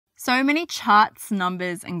So many charts,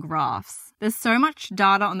 numbers, and graphs. There's so much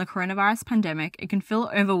data on the coronavirus pandemic, it can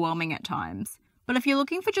feel overwhelming at times. But if you're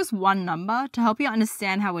looking for just one number to help you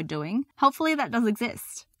understand how we're doing, hopefully that does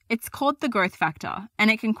exist. It's called the growth factor,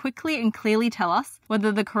 and it can quickly and clearly tell us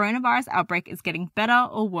whether the coronavirus outbreak is getting better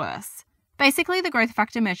or worse. Basically, the growth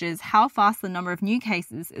factor measures how fast the number of new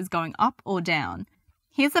cases is going up or down.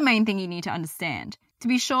 Here's the main thing you need to understand. To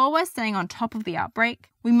be sure we're staying on top of the outbreak,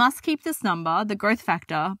 we must keep this number, the growth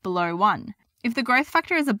factor, below 1. If the growth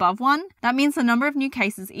factor is above 1, that means the number of new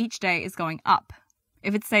cases each day is going up.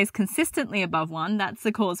 If it stays consistently above 1, that's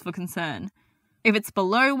the cause for concern. If it's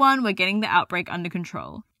below 1, we're getting the outbreak under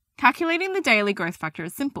control. Calculating the daily growth factor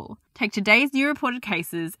is simple. Take today's new reported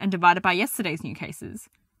cases and divide it by yesterday's new cases.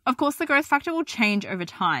 Of course, the growth factor will change over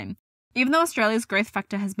time. Even though Australia's growth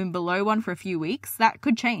factor has been below 1 for a few weeks, that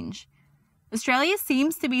could change. Australia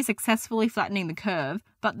seems to be successfully flattening the curve,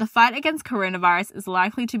 but the fight against coronavirus is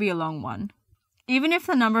likely to be a long one. Even if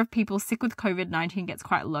the number of people sick with COVID-19 gets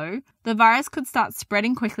quite low, the virus could start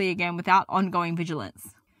spreading quickly again without ongoing vigilance.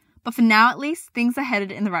 But for now at least, things are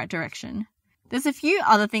headed in the right direction. There's a few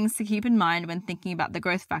other things to keep in mind when thinking about the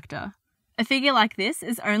growth factor. A figure like this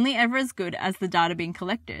is only ever as good as the data being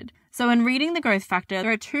collected. So when reading the growth factor,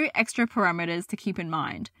 there are 2 extra parameters to keep in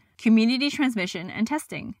mind: community transmission and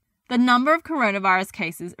testing. The number of coronavirus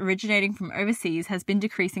cases originating from overseas has been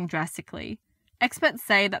decreasing drastically. Experts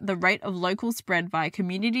say that the rate of local spread via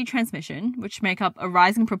community transmission, which make up a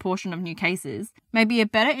rising proportion of new cases, may be a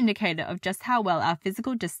better indicator of just how well our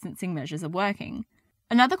physical distancing measures are working.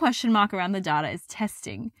 Another question mark around the data is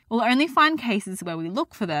testing. We'll only find cases where we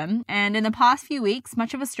look for them, and in the past few weeks,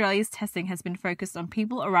 much of Australia's testing has been focused on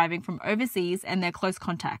people arriving from overseas and their close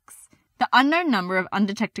contacts. The unknown number of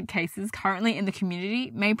undetected cases currently in the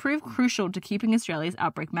community may prove crucial to keeping Australia's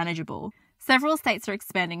outbreak manageable. Several states are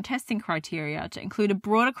expanding testing criteria to include a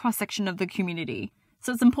broader cross-section of the community,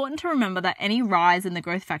 so it's important to remember that any rise in the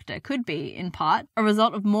growth factor could be, in part, a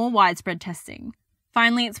result of more widespread testing.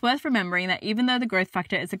 Finally, it's worth remembering that even though the growth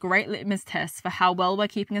factor is a great litmus test for how well we're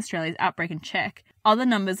keeping Australia's outbreak in check, other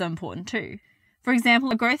numbers are important too. For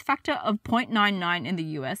example, a growth factor of 0.99 in the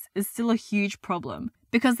US is still a huge problem,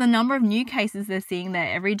 because the number of new cases they're seeing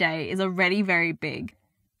there every day is already very big.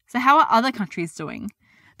 So how are other countries doing?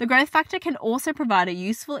 The growth factor can also provide a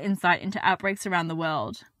useful insight into outbreaks around the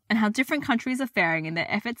world, and how different countries are faring in their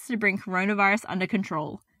efforts to bring coronavirus under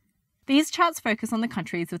control. These charts focus on the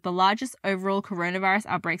countries with the largest overall coronavirus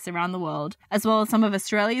outbreaks around the world, as well as some of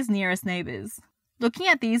Australia's nearest neighbours. Looking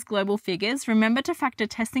at these global figures, remember to factor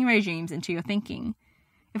testing regimes into your thinking.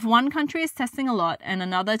 If one country is testing a lot and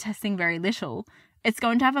another testing very little, it's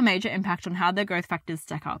going to have a major impact on how their growth factors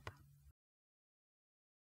stack up.